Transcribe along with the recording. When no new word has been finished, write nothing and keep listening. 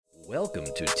Welcome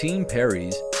to Team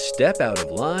Perry's Step Out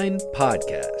of Line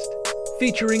podcast,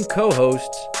 featuring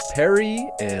co-hosts Perry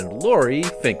and Lori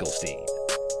Finkelstein.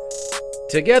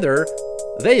 Together,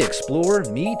 they explore,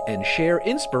 meet, and share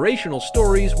inspirational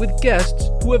stories with guests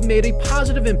who have made a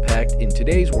positive impact in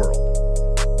today's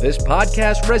world. This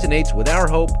podcast resonates with our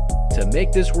hope to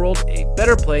make this world a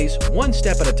better place one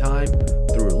step at a time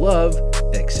through love,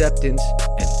 acceptance,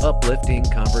 and uplifting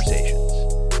conversations.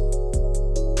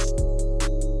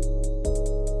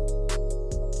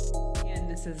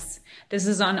 This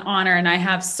is an honor, and I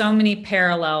have so many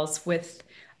parallels with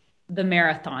the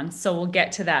marathon, so we'll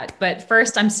get to that. But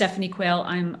first, I'm Stephanie Quayle.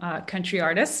 I'm a country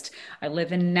artist. I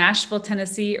live in Nashville,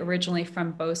 Tennessee, originally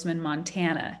from Bozeman,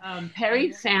 Montana.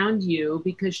 Perry found you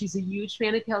because she's a huge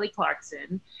fan of Kelly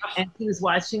Clarkson, and she was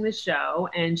watching the show,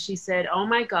 and she said, "Oh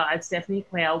my God, Stephanie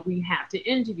Quayle, we have to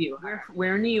interview her."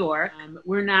 We're in New York.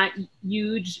 We're not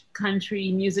huge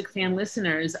country music fan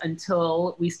listeners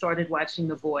until we started watching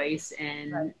The Voice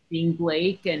and being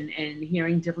Blake and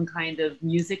hearing different kind of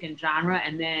music and genre,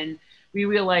 and then we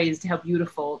realized how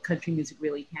beautiful country music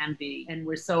really can be. And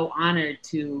we're so honored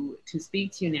to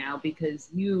speak to you now because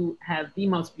you have the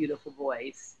most beautiful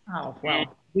voice. Oh, wow. And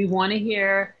we want to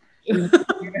hear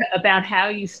about how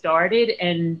you started,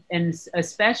 and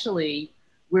especially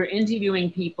we're interviewing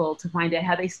people to find out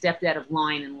how they stepped out of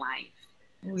line in life.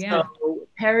 Oh, yeah. So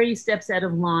Perry steps out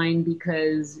of line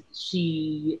because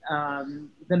she,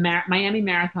 the Miami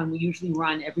Marathon, we usually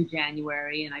run every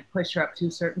January, and I push her up to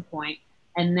a certain point.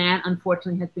 And that,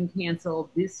 unfortunately, has been canceled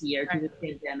this year due to the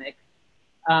pandemic.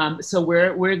 So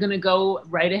we're going to go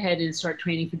right ahead and start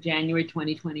training for January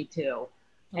 2022.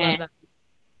 And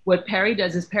what Perry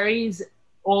does is Perry's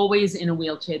always in a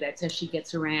wheelchair. That's how she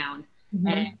gets around. Mm-hmm.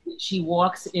 And she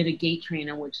walks in a gait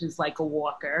trainer, which is like a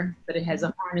walker, but it has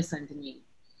a harness underneath.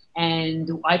 And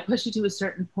I push her to a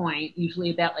certain point,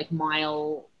 usually about like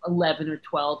mile 11 or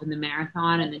 12 in the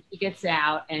marathon. And then she gets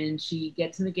out and she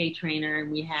gets in the gait trainer, and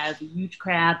we have a huge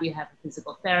crowd. We have a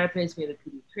physical therapist, we have a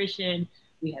pediatrician,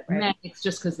 we have medics,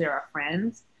 just because they're our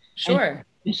friends. Sure.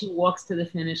 And she walks to the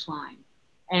finish line.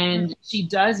 And she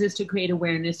does this to create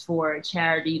awareness for a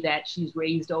charity that she's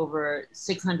raised over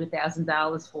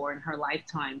 $600,000 for in her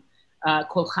lifetime.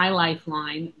 Called High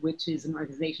Lifeline, which is an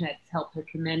organization that's helped her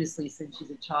tremendously since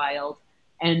she's a child.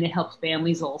 And it helps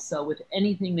families also with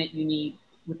anything that you need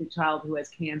with a child who has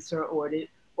cancer or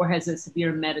has a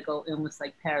severe medical illness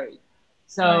like Perry.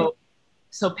 So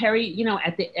Perry,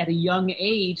 at a young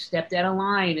age, stepped out of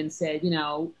line and said,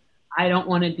 I don't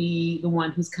want to be the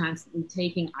one who's constantly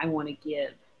taking, I want to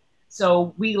give.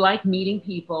 So we like meeting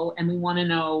people, and we want to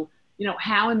know,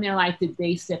 how in their life did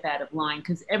they step out of line?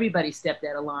 Because everybody stepped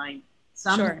out of line.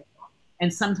 Sure.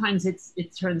 And sometimes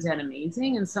it turns out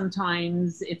amazing, and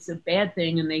sometimes it's a bad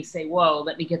thing, and they say, whoa,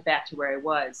 let me get back to where I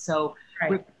was. So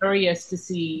we're curious to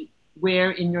see where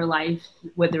in your life,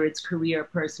 whether it's career or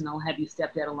personal, have you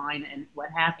stepped out of line and what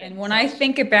happened? And when I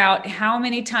think about how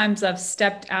many times I've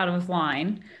stepped out of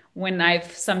line, when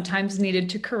I've sometimes needed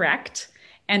to correct,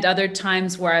 and other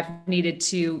times where I've needed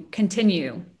to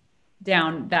continue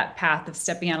down that path of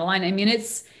stepping out of line. I mean,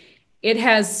 it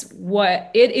is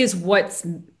what's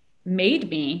made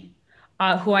me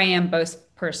who I am,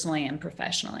 both personally and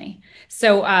professionally.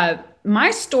 So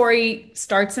my story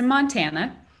starts in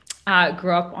Montana.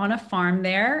 Grew up on a farm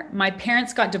there. My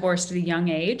parents got divorced at a young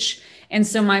age. And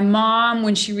so my mom,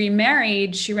 when she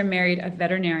remarried a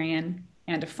veterinarian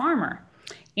and a farmer.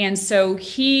 And so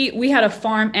we had a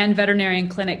farm and veterinarian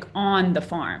clinic on the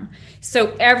farm.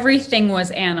 So everything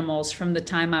was animals from the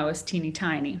time I was teeny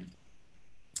tiny.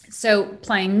 So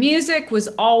playing music was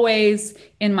always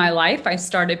in my life. I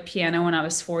started piano when I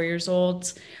was 4 years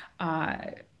old.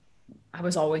 I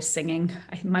was always singing.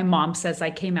 My mom says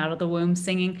I came out of the womb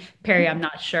singing. Perry, I'm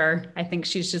not sure. I think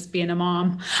she's just being a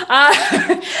mom.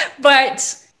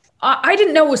 But I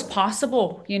didn't know it was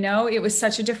possible. It was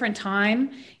such a different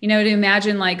time, to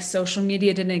imagine like social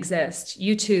media didn't exist,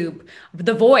 YouTube,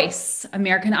 The Voice,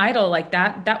 American Idol, like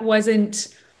that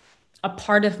wasn't a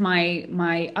part of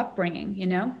my upbringing,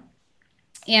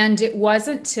 And it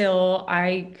wasn't till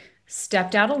I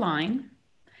stepped out of line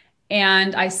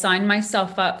and I signed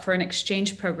myself up for an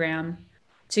exchange program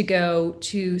to go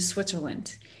to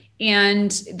Switzerland.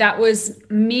 And that was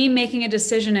me making a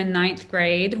decision in 9th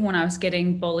grade when I was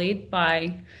getting bullied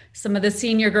by some of the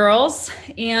senior girls,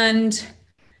 and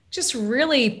just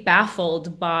really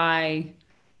baffled by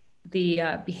the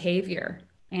behavior.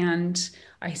 And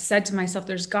I said to myself,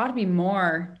 there's got to be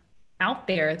more out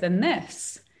there than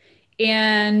this.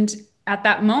 And at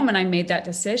that moment, I made that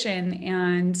decision,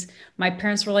 and my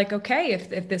parents were like, okay,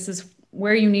 if this is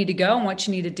where you need to go and what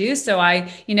you need to do. So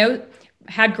I,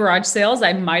 had garage sales.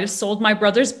 I might have sold my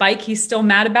brother's bike. He's still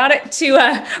mad about it,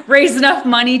 to raise enough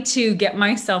money to get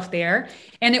myself there.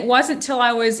 And it wasn't till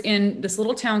I was in this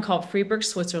little town called Freiburg,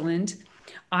 Switzerland.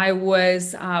 I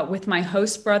was with my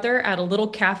host brother at a little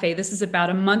cafe. This is about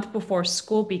a month before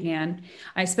school began.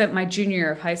 I spent my junior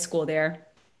year of high school there.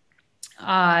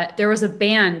 There was a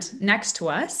band next to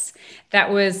us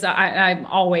that was, I'm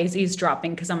always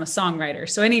eavesdropping because I'm a songwriter.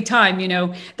 So anytime,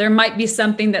 there might be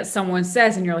something that someone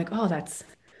says and you're like, oh,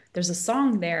 there's a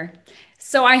song there.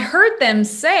 So I heard them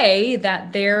say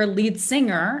that their lead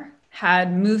singer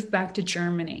had moved back to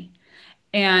Germany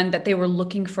and that they were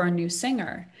looking for a new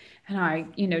singer. And I,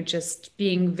 just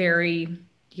being very,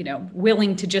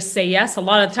 willing to just say yes. A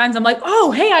lot of times I'm like,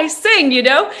 oh, hey, I sing,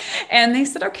 and they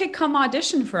said, okay, come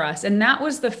audition for us. And that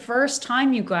was the first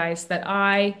time, you guys, that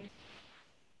I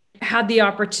had the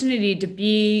opportunity to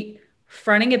be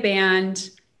fronting a band,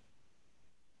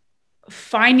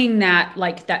 finding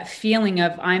that feeling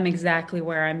of I'm exactly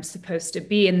where I'm supposed to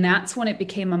be. And that's when it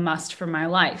became a must for my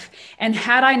life. And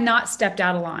had I not stepped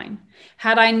out of line,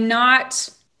 had I not,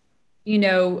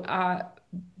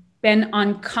 been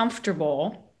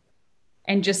uncomfortable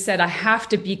and just said, I have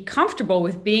to be comfortable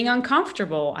with being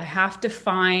uncomfortable. I have to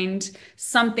find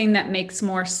something that makes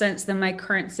more sense than my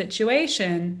current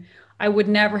situation. I would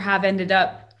never have ended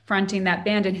up fronting that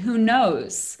band. And who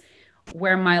knows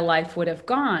where my life would have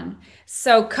gone.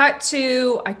 So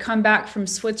I come back from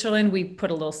Switzerland. We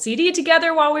put a little CD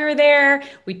together while we were there.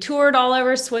 We toured all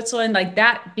over Switzerland.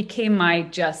 That became my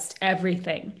just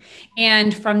everything.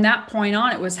 And from that point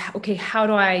on, it was, okay, how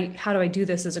do I do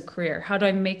this as a career? How do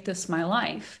I make this my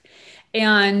life?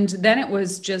 And then it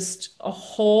was just a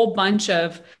whole bunch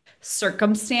of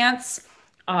circumstance,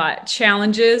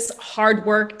 challenges, hard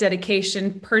work,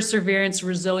 dedication, perseverance,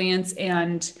 resilience,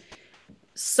 and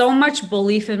so much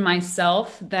belief in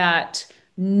myself that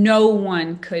no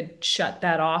one could shut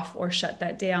that off or shut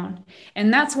that down.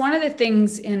 And that's one of the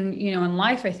things in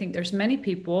life. I think there's many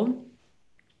people,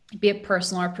 be it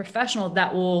personal or professional,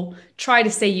 that will try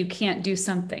to say you can't do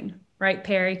something, right,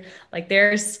 Perry?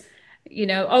 There's,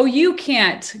 oh, you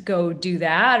can't go do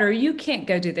that, or you can't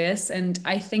go do this. And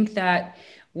I think that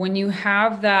when you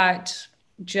have that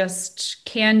just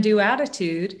can-do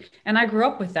attitude, and I grew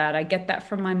up with that. I get that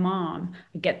from my mom.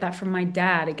 I get that from my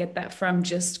dad. I get that from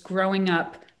just growing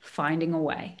up, finding a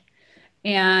way.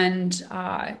 And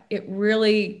it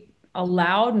really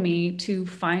allowed me to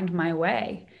find my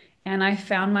way. And I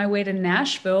found my way to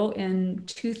Nashville in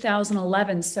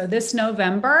 2011. So this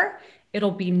November, it'll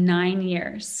be 9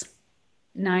 years.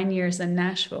 9 years in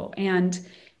Nashville. And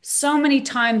so many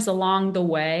times along the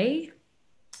way,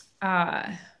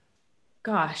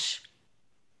 gosh,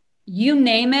 you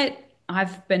name it,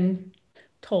 I've been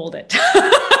told it.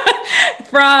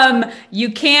 From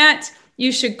you can't,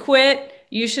 you should quit,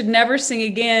 you should never sing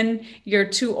again, you're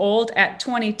too old at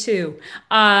 22.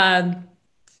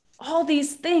 All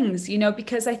these things,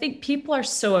 because I think people are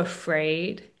so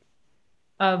afraid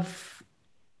of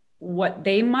what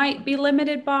they might be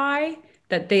limited by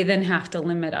that they then have to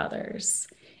limit others.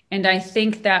 And I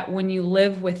think that when you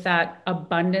live with that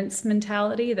abundance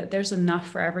mentality, that there's enough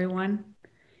for everyone,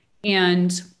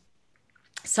 and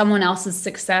someone else's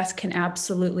success can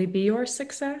absolutely be your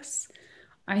success.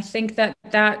 I think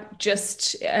that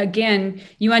just, again,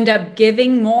 you end up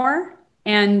giving more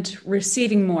and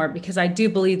receiving more, because I do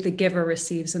believe the giver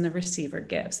receives and the receiver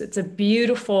gives. It's a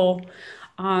beautiful,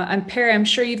 and Perry, I'm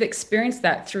sure you've experienced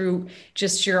that through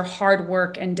just your hard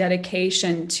work and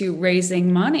dedication to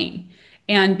raising money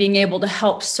and being able to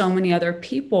help so many other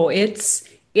people. It's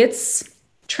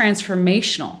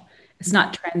transformational. It's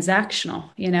not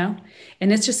transactional,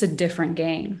 and it's just a different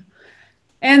game.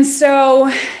 And so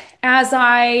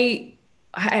it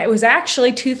was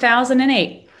actually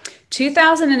 2008.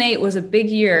 2008 was a big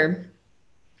year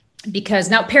because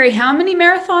now, Perry, how many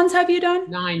marathons have you done?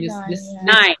 9.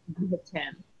 Nine.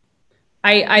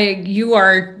 10. You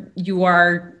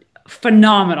are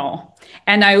phenomenal.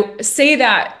 And I say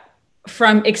that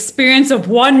from experience of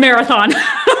one marathon.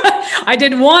 I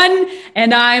did one,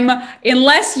 and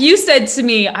unless you said to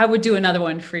me, I would do another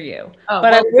one for you,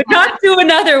 but I would not do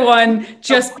another one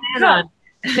just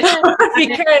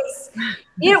because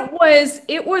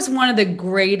it was one of the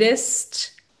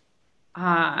greatest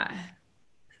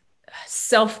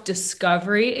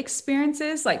self-discovery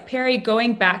experiences. Like, Perry,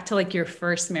 going back to your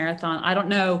first marathon, I don't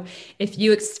know if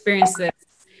you experienced this.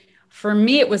 For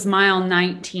me, it was mile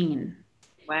 19.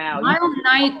 Wow. Mile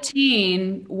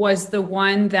 19 was the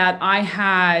one that I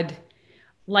had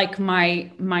like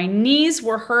my knees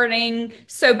were hurting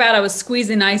so bad I was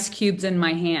squeezing ice cubes in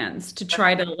my hands to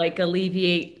try to like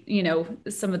alleviate,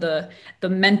 some of the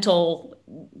mental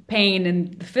pain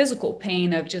and the physical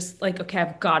pain of just like, okay,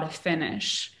 I've got to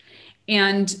finish.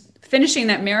 And finishing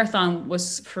that marathon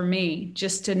was for me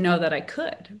just to know that I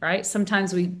could, right?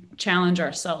 Sometimes we challenge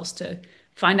ourselves to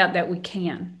find out that we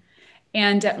can.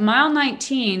 And at mile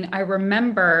 19, I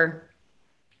remember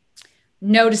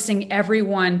noticing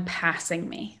everyone passing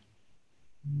me.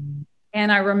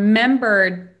 And I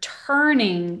remembered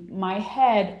turning my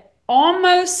head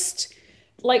almost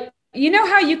like,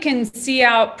 how you can see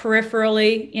out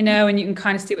peripherally, and you can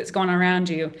kind of see what's going on around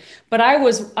you. But I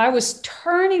was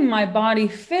turning my body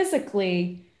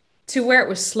physically to where it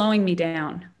was slowing me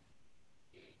down.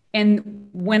 And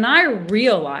when I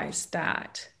realized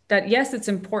that yes, it's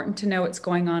important to know what's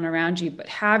going on around you, but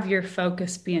have your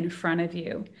focus be in front of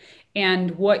you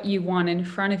and what you want in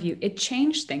front of you, it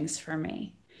changed things for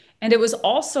me. And it was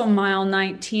also mile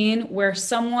 19 where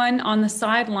someone on the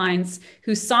sidelines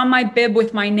who saw my bib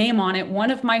with my name on it,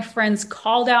 one of my friends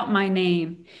called out my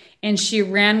name and she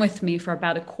ran with me for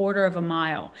about a quarter of a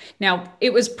mile. Now,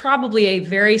 it was probably a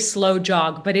very slow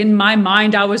jog, but in my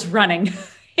mind, I was running.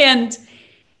 And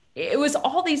it was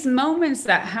all these moments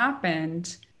that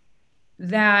happened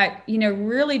that,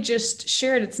 really just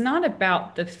shared. It's not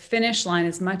about the finish line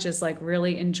as much as like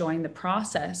really enjoying the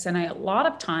process. And a lot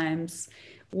of times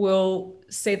will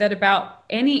say that about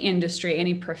any industry,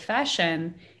 any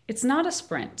profession. It's not a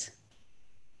sprint.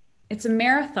 It's a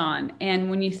marathon. And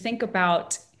when you think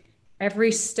about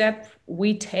every step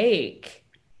we take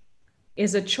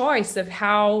is a choice of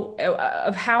how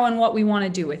and what we want to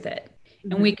do with it.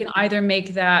 Mm-hmm. And we can either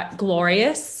make that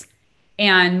glorious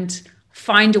and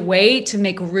find a way to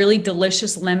make really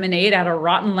delicious lemonade out of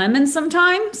rotten lemons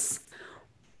sometimes,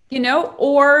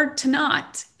 or to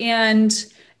not. And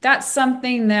that's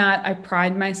something that I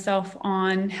pride myself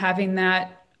on, having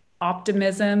that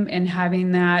optimism and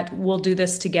having that we'll do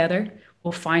this together,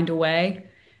 we'll find a way.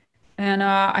 And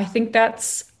I think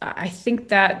that's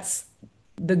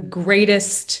the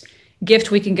greatest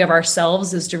gift we can give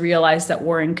ourselves, is to realize that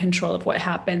we're in control of what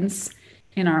happens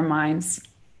in our minds.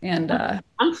 And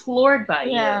I'm floored by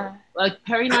you. Like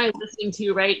Perry and I are listening to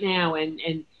you right now, and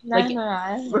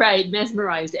mesmerized. Right,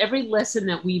 mesmerized. Every lesson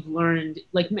that we've learned,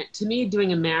 like to me,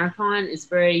 doing a marathon is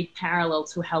very parallel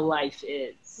to how life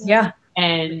is. Yeah.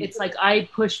 And it's like I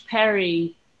push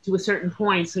Perry to a certain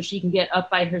point so she can get up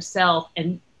by herself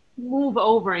and move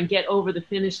over and get over the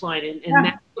finish line. And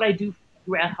that's what I do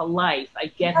throughout her life. I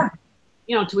get her,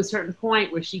 to a certain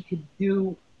point where she could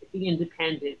be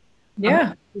independent.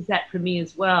 Yeah. Is that for me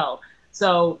as well?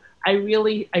 So I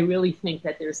really think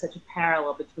that there's such a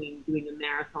parallel between doing a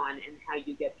marathon and how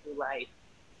you get through life.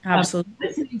 Absolutely.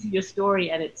 Listening to your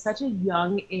story, and at such a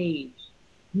young age,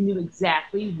 you knew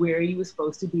exactly where you were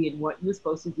supposed to be and what you were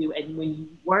supposed to do. And when you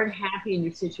weren't happy in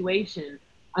your situation,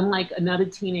 unlike another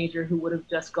teenager who would have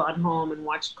just gone home and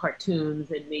watched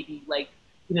cartoons and maybe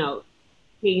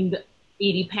gained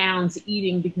 80 pounds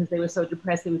eating because they were so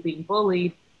depressed they were being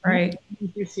bullied. Right.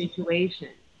 Your situation.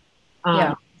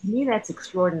 To me, that's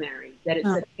extraordinary that at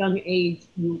such a young age,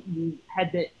 you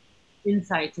had the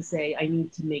insight to say, I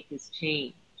need to make this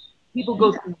change. People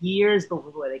go through years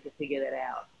before they can figure that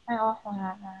out. I also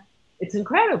have that. It's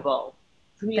incredible.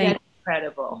 To me, that's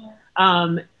incredible.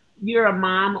 Yeah. You're a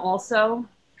mom also?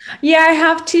 Yeah, I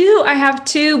have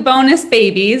two bonus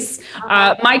babies.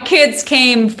 My kids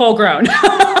came full grown.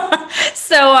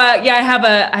 So I have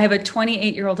a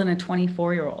 28-year-old and a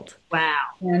 24-year-old. Wow.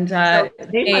 And so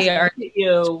they are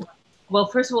you. Well,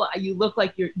 first of all, you look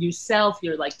like you're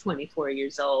like 24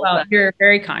 years old. Well, you're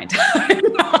very kind.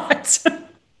 I'm not.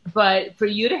 But for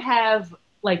you to have,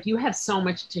 you have so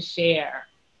much to share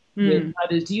with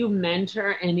others. Do you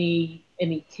mentor any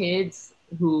kids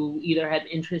who either have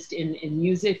interest in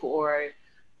music or,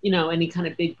 any kind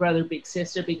of big brother, big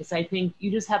sister? Because I think you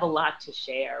just have a lot to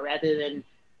share rather than,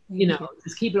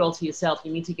 just keep it all to yourself.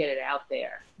 You need to get it out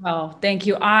there. Oh, thank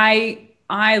you. I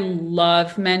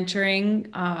love mentoring.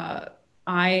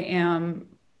 I am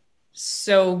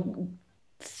so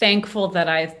thankful that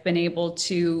I've been able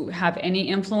to have any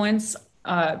influence,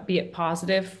 be it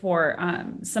positive, for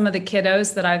some of the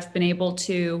kiddos that I've been able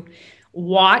to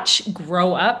watch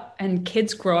grow up. And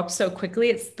kids grow up so quickly.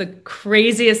 It's the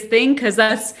craziest thing, because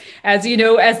us, as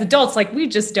adults, we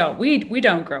just don't, we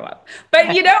don't grow up, but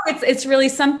it's really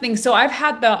something. So I've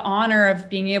had the honor of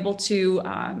being able to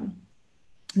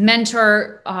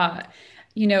mentor,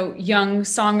 young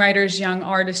songwriters, young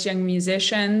artists, young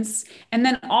musicians, and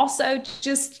then also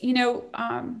just,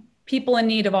 people in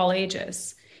need of all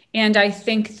ages. And I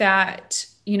think that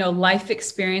life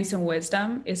experience and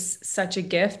wisdom is such a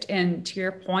gift. And to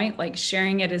your point, like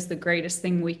sharing it is the greatest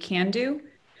thing we can do.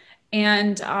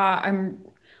 And I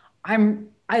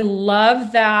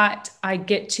love that I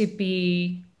get to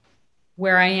be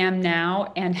where I am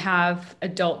now and have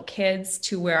adult kids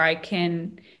to where I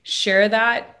can share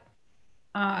that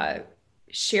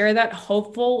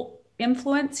hopeful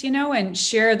influence, and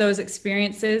share those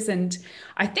experiences. And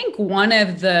I think one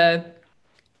of the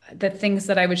things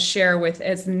that I would share with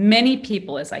as many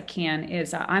people as I can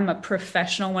is I'm a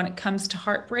professional when it comes to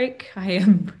heartbreak. I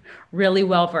am really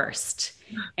well versed.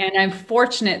 And I'm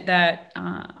fortunate that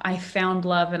I found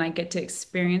love and I get to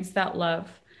experience that love.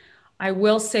 I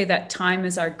will say that time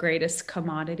is our greatest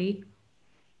commodity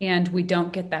and we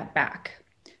don't get that back.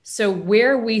 So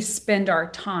where we spend our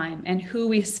time and who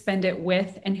we spend it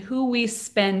with and who we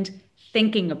spend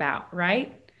thinking about,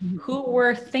 right? Mm-hmm. Who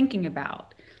we're thinking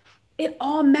about, it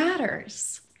all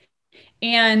matters.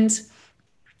 And,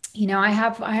 I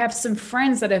have some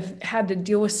friends that have had to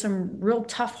deal with some real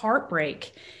tough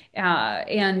heartbreak.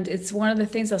 And it's one of the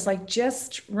things that's like,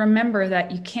 just remember that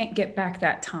you can't get back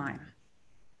that time.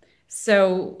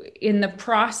 So in the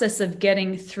process of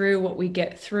getting through what we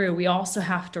get through, we also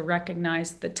have to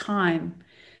recognize the time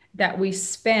that we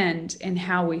spend and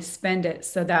how we spend it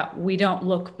so that we don't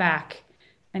look back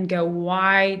and go,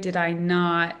 why did I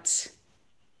not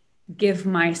give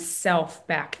myself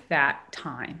back that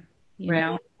time? You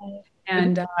know?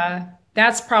 And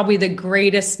that's probably the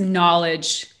greatest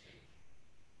knowledge,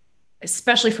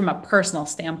 especially from a personal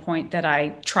standpoint, that I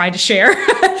try to share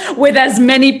with as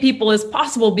many people as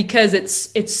possible, because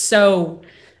it's so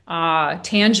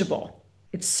tangible.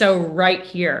 It's so right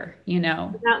here,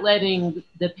 Not letting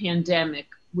the pandemic,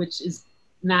 which is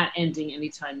not ending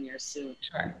anytime near soon.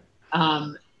 Sure.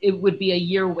 It would be a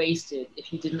year wasted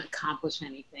if you didn't accomplish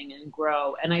anything and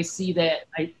grow. And I see that,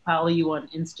 I follow you on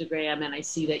Instagram, and I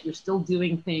see that you're still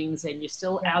doing things and you're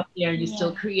still out there and you're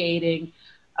still creating.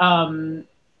 In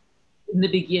the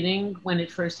beginning, when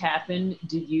it first happened,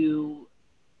 did you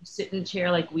sit in a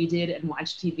chair like we did and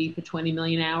watch TV for 20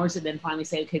 million hours and then finally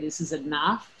say, okay, this is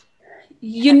enough?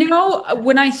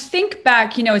 When I think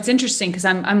back, it's interesting because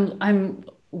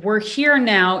we're here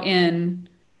now in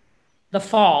the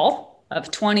fall of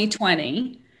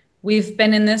 2020. We've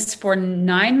been in this for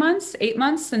 8 months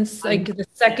since like the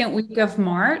second week of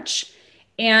March.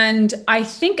 And I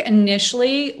think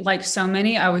initially, like so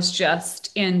many, I was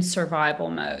just in survival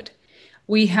mode.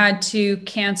 We had to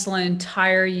cancel an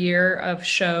entire year of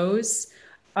shows.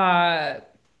 I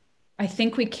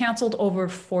think we canceled over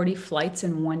 40 flights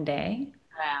in one day.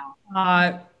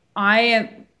 Wow.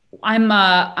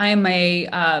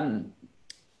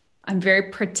 I'm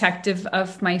very protective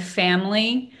of my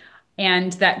family,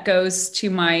 and that goes to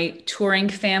my touring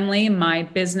family, my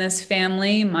business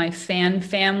family, my fan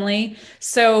family.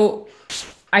 So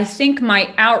I think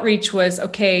my outreach was,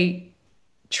 okay,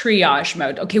 triage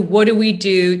mode. Okay, what do we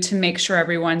do to make sure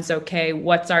everyone's okay?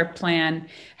 What's our plan?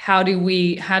 How do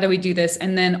we do this?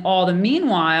 And then all the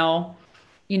meanwhile,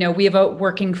 we have a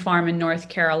working farm in North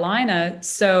Carolina.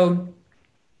 So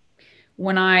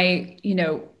when I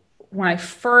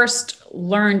first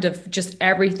learned of just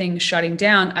everything shutting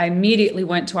down, I immediately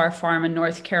went to our farm in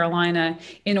North Carolina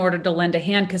in order to lend a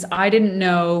hand, because I didn't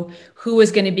know who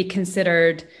was going to be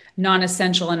considered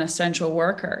non-essential and essential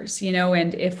workers,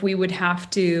 and if we would have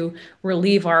to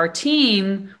relieve our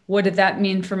team, what did that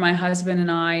mean for my husband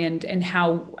and I, and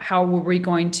how were we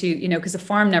going to, because a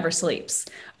farm never sleeps.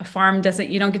 A farm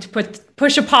you don't get to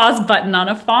push a pause button on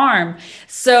a farm.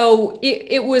 So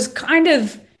it was kind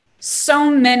of so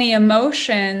many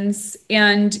emotions.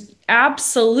 And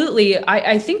absolutely,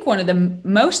 I think one of the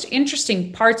most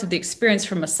interesting parts of the experience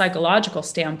from a psychological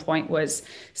standpoint was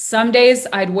some days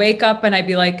I'd wake up and I'd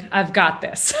be like, I've got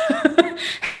this.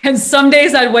 And some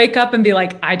days I'd wake up and be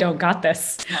like, I don't got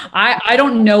this. I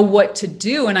don't know what to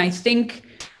do. And I think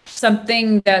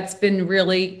something that's been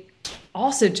really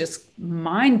also just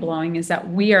mind-blowing is that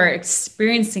we are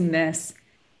experiencing this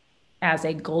as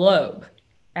a globe,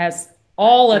 as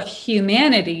all of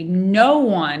humanity. No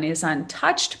one is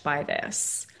untouched by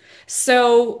this.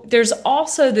 So there's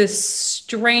also this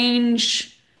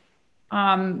strange,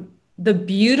 the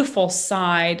beautiful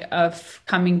side of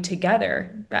coming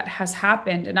together that has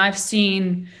happened. And I've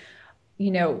seen,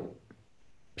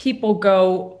 people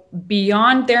go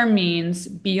beyond their means,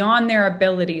 beyond their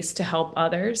abilities to help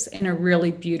others in a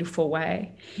really beautiful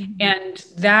way. Mm-hmm. And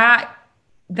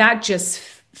that just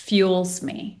fuels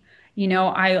me.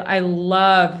 I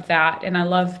love that, and I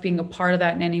love being a part of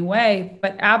that in any way.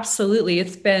 But absolutely,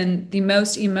 it's been the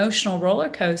most emotional roller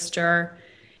coaster,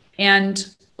 and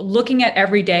looking at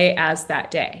every day as that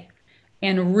day.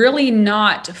 and really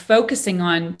not focusing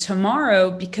on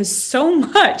tomorrow, because so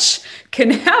much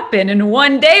can happen in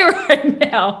one day right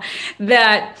now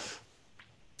that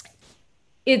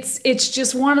it's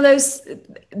just one of those,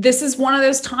 this is one of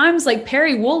those times, like,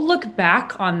 Perry, we'll look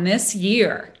back on this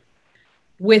year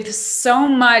with so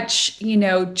much,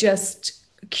 just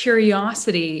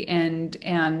curiosity and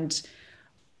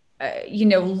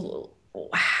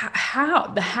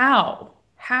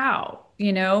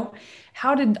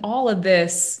how did all of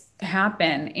this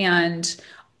happen? And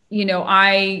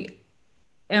I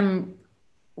am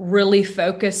really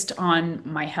focused on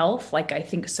my health, like I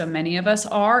think so many of us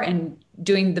are, and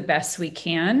doing the best we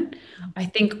can. I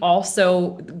think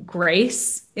also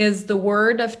grace is the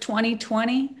word of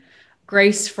 2020.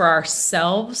 Grace for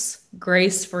ourselves,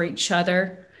 grace for each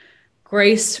other,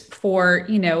 grace for,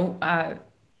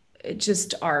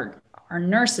 just our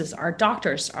nurses, our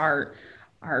doctors, our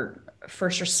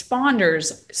first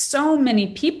responders, so many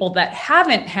people that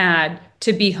haven't had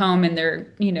to be home in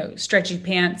their, stretchy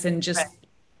pants and just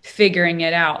figuring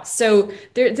it out. So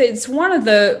it's one of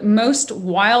the most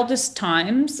wildest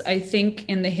times, I think,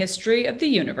 in the history of the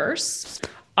universe,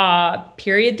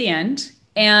 period, the end.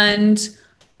 And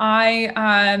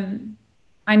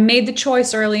I made the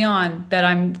choice early on that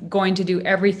I'm going to do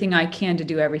everything I can to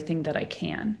do everything that I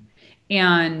can.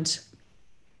 And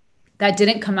that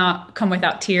didn't come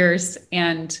without tears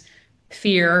and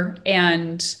fear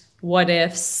and what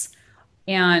ifs.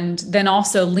 And then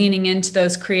also leaning into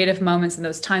those creative moments and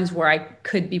those times where I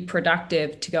could be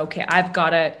productive to go, okay, I've got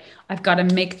to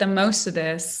make the most of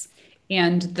this.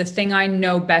 And the thing I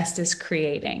know best is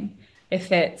creating.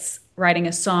 If it's writing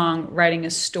a song, writing a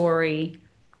story,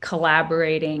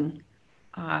 collaborating,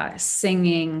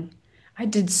 singing. I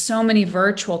did so many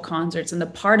virtual concerts, and the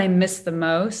part I missed the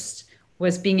most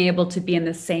was being able to be in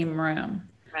the same room.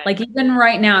 Right. Like even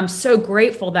right now, I'm so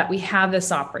grateful that we have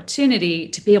this opportunity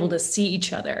to be able to see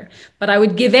each other. But I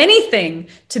would give anything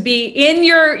to be in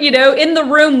your, in the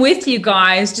room with you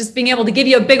guys, just being able to give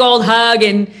you a big old hug.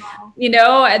 And,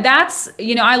 that's,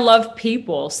 I love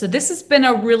people. So this has been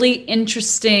a really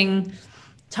interesting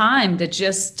time to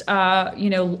just,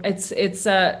 it's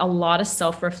a lot of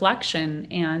self-reflection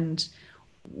and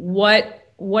what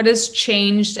has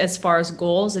changed as far as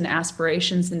goals and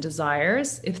aspirations and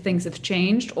desires, if things have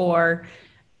changed, or,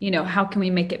 how can we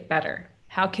make it better?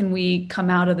 How can we come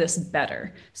out of this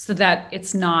better so that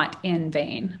it's not in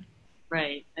vain?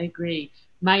 Right. I agree.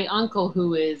 My uncle,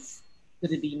 who is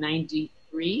going to be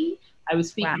 93, I was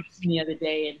speaking to him the other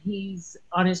day, and he's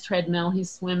on his treadmill, he's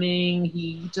swimming.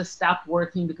 He just stopped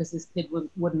working because his kid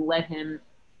wouldn't let him,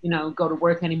 go to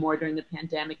work anymore during the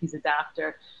pandemic. He's a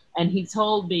doctor. And he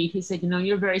told me, he said,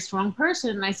 you're a very strong person.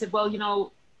 And I said,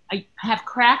 well, I have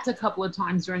cracked a couple of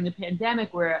times during the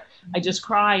pandemic where I just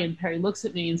cry and Perry looks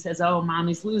at me and says, oh,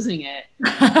 mommy's losing it.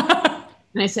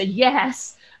 And I said,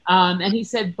 yes. And he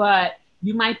said, but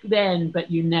you might bend,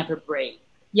 but you never break.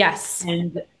 Yes.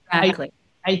 And exactly.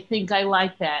 I think I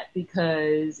like that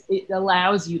because it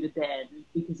allows you to bend,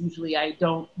 because usually I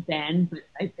don't bend, but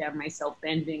I found myself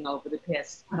bending over the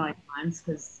past 9 months,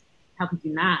 because how could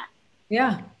you not?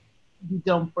 Yeah. You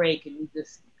don't break, and you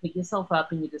just pick yourself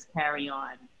up and you just carry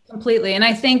on. Completely. And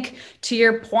I think to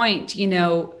your point,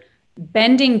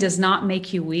 bending does not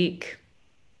make you weak.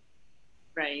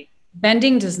 Right.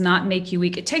 Bending does not make you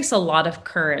weak. It takes a lot of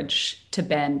courage to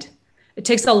bend. It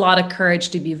takes a lot of courage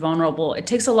to be vulnerable. It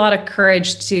takes a lot of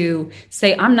courage to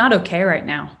say, I'm not okay right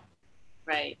now.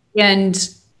 Right. And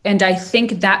I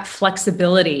think that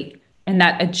flexibility and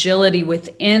that agility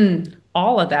within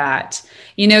all of that,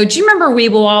 do you remember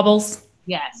Weeble Wobbles?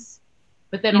 Yes.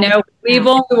 But then, we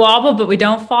wobble, but we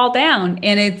don't fall down.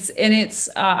 And it's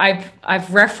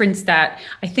I've referenced that.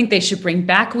 I think they should bring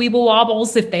back Weeble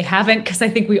Wobbles if they haven't, because I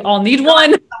think we all need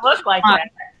one. Look like that.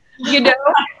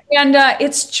 And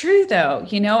it's true though.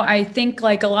 I think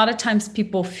like a lot of times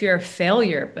people fear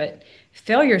failure, but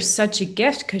failure is such a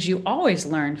gift because you always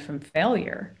learn from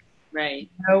failure. Right.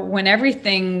 When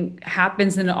everything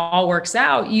happens and it all works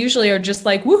out, you usually are just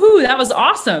like, woohoo, that was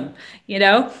awesome,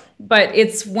 but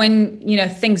it's when,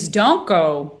 things don't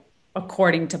go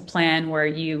according to plan where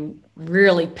you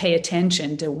really pay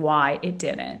attention to why it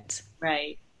didn't.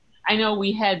 Right. I know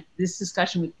we had this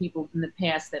discussion with people in the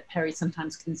past that Perry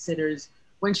sometimes considers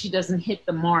when she doesn't hit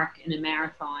the mark in a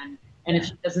marathon. And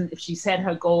if she set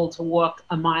her goal to walk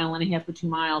 1.5 miles or 2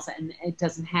 miles and it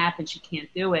doesn't happen, she can't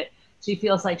do it, she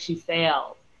feels like she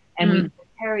failed. And with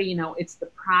Perry, it's the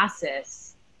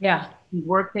process. Yeah. The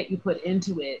work that you put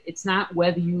into it. It's not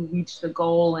whether you reach the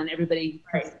goal and everybody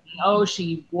can say, oh,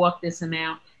 she walked this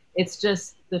amount. It's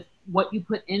just what you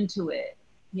put into it.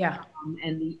 Yeah.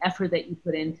 And the effort that you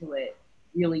put into it.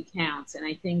 really counts. And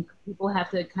I think people have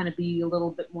to kind of be a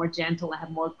little bit more gentle,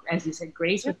 have more, as you said,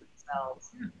 grace with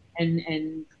themselves,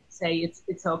 and say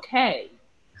it's okay.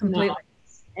 Completely. You know?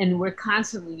 And we're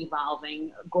constantly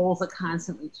evolving. Goals are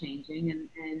constantly changing,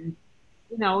 and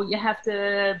you know, you have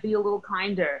to be a little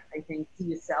kinder, I think, to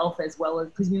yourself, as well as,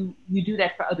 because you do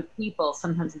that for other people.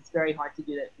 Sometimes it's very hard to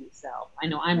do that for yourself. I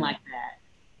know I'm like that.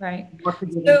 Right. More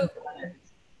forgiving So, for others.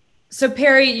 so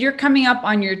Perry, you're coming up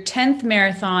on your 10th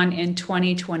marathon in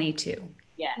 2022.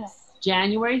 Yes.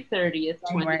 January 30th,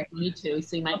 January. 2022.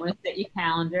 So you might want to set your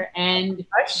calendar. And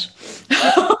Gosh.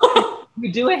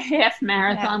 we do a half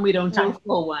marathon. We don't do a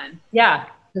full one. Yeah.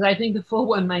 Because I think the full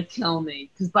one might kill me.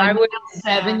 Because by mile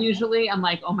 7, usually, I'm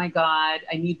like, oh my God,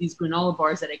 I need these granola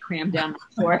bars that I cram down my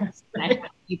shorts. And I have to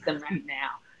eat them right now.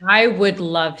 I would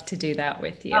love to do that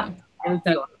with you.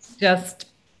 So just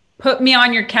put me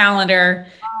on your calendar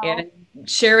and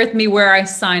share with me where I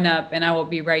sign up, and I will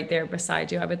be right there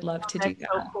beside you. I would love to do that.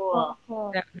 so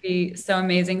cool. That would be so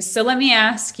amazing. So let me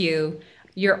ask you,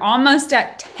 you're almost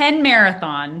at 10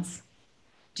 marathons.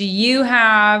 Do you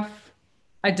have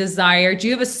a desire? Do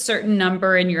you have a certain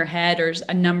number in your head, or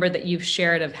a number that you've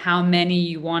shared of how many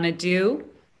you want to do?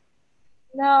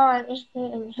 No, I just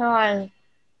didn't until I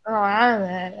go out of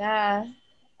it. Yeah.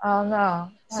 Oh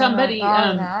no. Somebody,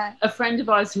 a friend of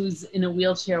ours who's in a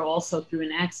wheelchair also through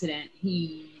an accident,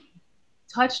 he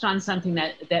touched on something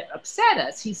that upset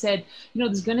us. He said, you know,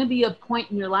 there's going to be a point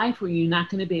in your life where you're not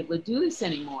going to be able to do this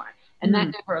anymore. And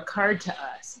that never occurred to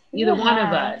us, either one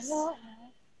of us.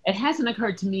 It hasn't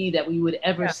occurred to me that we would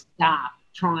ever stop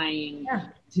trying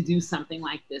to do something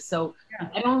like this. So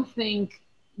I don't think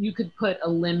you could put a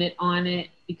limit on it,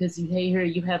 because here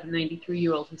you have a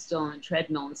 93-year-old who's still on a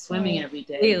treadmill and swimming every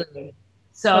day. Really?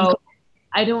 So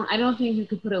I don't think you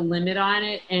could put a limit on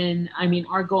it. And I mean,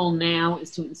 our goal now is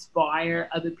to inspire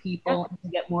other people, to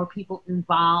get more people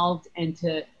involved, and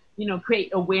to, you know,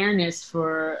 create awareness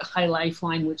for Chai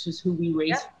Lifeline, which is who we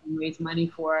raise money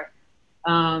for.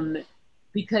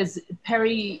 Because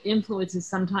Perry influences,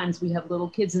 sometimes we have little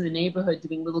kids in the neighborhood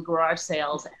doing little garage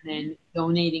sales and then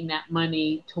donating that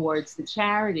money towards the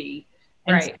charity.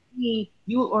 And Right.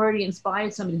 You already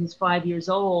inspired somebody who's 5 years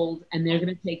old, and they're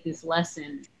going to take this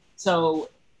lesson. So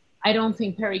I don't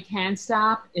think Perry can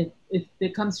stop. If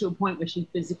it comes to a point where she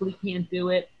physically can't do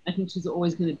it, I think she's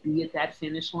always going to be at that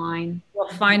finish line. We'll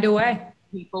find a way.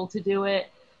 People to do it,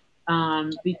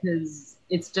 because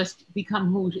it's just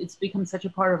become such a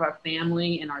part of our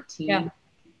family and our team. Yeah.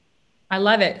 I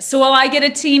love it. So will I get a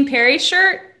Team Perry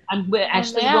shirt?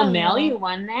 We'll mail you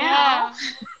one now.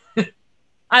 Yeah.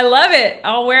 I love it.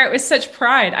 I'll wear it with such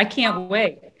pride. I can't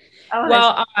wait. Oh,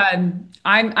 Well,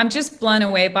 I'm just blown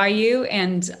away by you,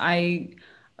 and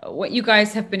what you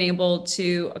guys have been able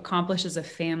to accomplish as a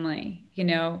family. You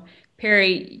know,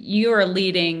 Perry, you are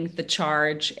leading the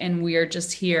charge, and we are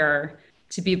just here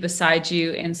to be beside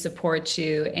you and support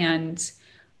you. And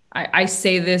I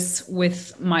say this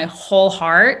with my whole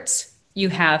heart. You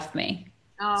have me.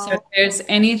 So if there's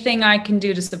anything I can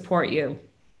do to support you,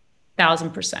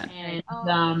 1,000%.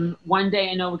 And one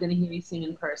day I know we're going to hear you sing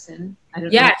in person. I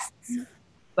don't Yes. know,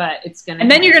 but it's going to.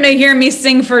 And then you're going to hear me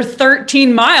sing for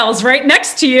 13 miles right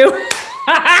next to you.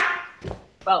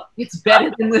 Well, it's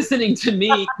better than listening to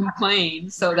me complain.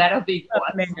 So that'll be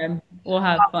fun. Man, we'll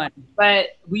have fun.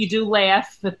 But we do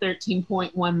laugh for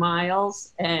 13.1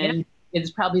 miles, and it's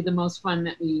probably the most fun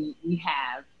that we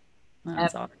have.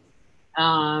 That's awesome.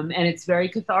 And it's very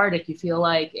cathartic. You feel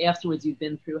like afterwards you've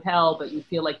been through hell, but you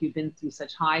feel like you've been through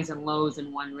such highs and lows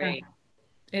in one race.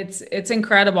 It's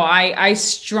incredible. I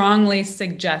strongly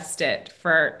suggest it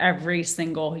for every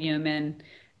single human.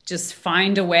 Just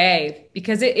find a way,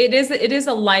 because it is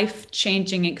a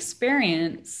life-changing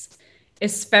experience,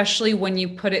 especially when you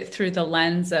put it through the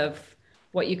lens of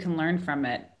what you can learn from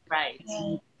it. Right.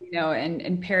 You know,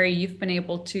 and Perry, you've been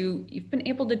able to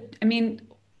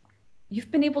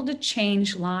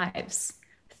change lives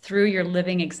through your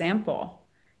living example.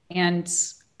 And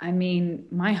I mean,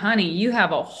 my honey, you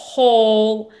have a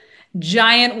whole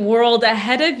giant world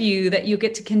ahead of you that you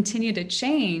get to continue to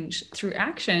change through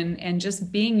action and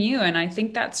just being you. And I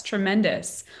think that's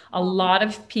tremendous. A lot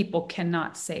of people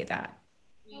cannot say that.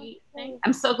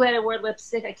 I'm so glad I wore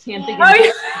lipstick. I can't think of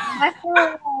it.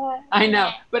 I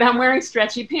know, but I'm wearing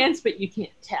stretchy pants, but you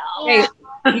can't tell. Hey,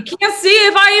 you can't see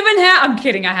if I even have, I'm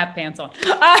kidding, I have pants on.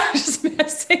 I'm just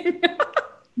messing.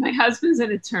 My husband's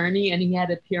an attorney, and he had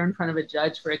to appear in front of a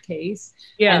judge for a case.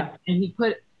 Yeah. And he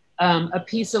put a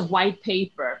piece of white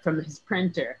paper from his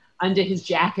printer under his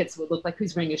jacket so it looked like he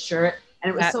was wearing a shirt.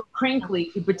 And it was so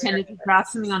crinkly, he pretended to drop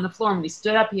something on the floor. And when he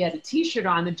stood up, he had a T-shirt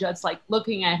on. The judge's like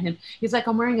looking at him. He's like,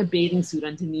 I'm wearing a bathing suit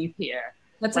underneath here.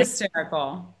 That's Like,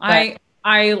 hysterical.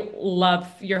 I love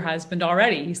your husband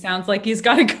already. He sounds like he's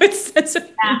got a good sense of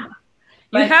humor.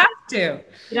 You But- have to.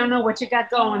 you don't know what you got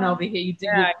going over here. You do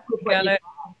Yeah, you you gotta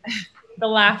the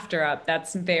laughter up.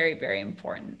 That's very, very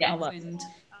important. Yes. I love it. And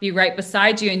be right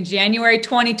beside you in January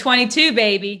 2022,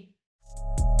 baby.